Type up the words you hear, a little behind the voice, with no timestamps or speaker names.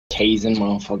hazing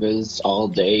motherfuckers all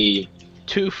day.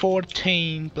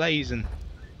 214 blazing.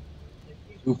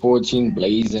 214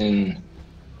 blazing.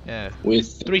 Yeah. With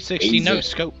 360 no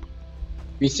scope.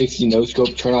 360 no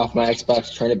scope. Turn off my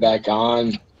Xbox. Turn it back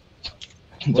on.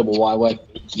 Double YY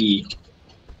key.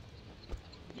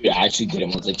 Dude, I actually did it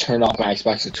once. I turned off my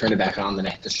Xbox and turned it back on, then I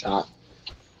hit the shot.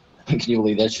 Can you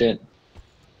believe that shit?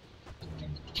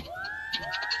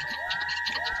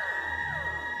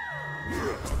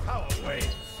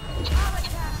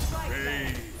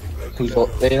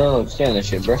 They don't understand that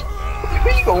shit, bro.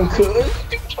 Where you going, cuz?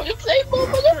 What you fucking say,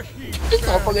 motherfucker? This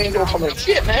motherfucker ain't doing fucking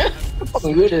shit, man. I'm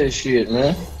fucking good at this shit,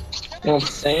 man. You know what I'm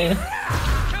saying?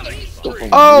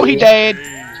 Oh, he dead.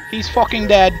 He's fucking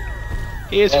dead.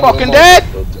 He is fucking dead.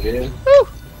 Woo.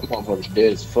 Motherfucker's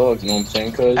dead as fuck, you know what I'm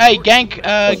saying, cuz? Hey,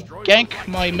 gank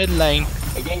my mid lane.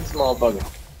 Hey, gank this motherfucker.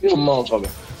 You a motherfucker.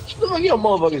 Look what your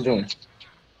motherfuckers doing.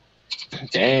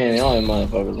 Damn, y'all ain't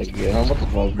motherfuckers like get on. What the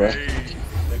fuck, bro?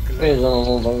 Where's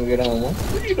motherfucker get on, man?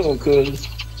 What you doing, cuz?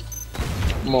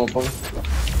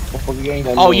 Motherfucker, you ain't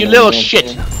got Oh, no you one, little know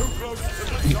shit.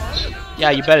 Yeah,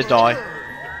 you better die.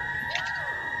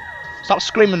 Stop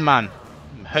screaming, man.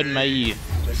 I'm hurting my ear.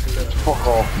 Fuck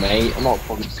off, mate. I'm not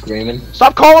fucking screaming.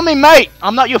 Stop calling me mate.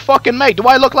 I'm not your fucking mate. Do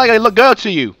I look like a girl to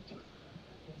you?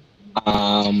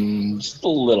 Just a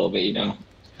little bit, you know.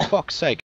 Fuck's sake.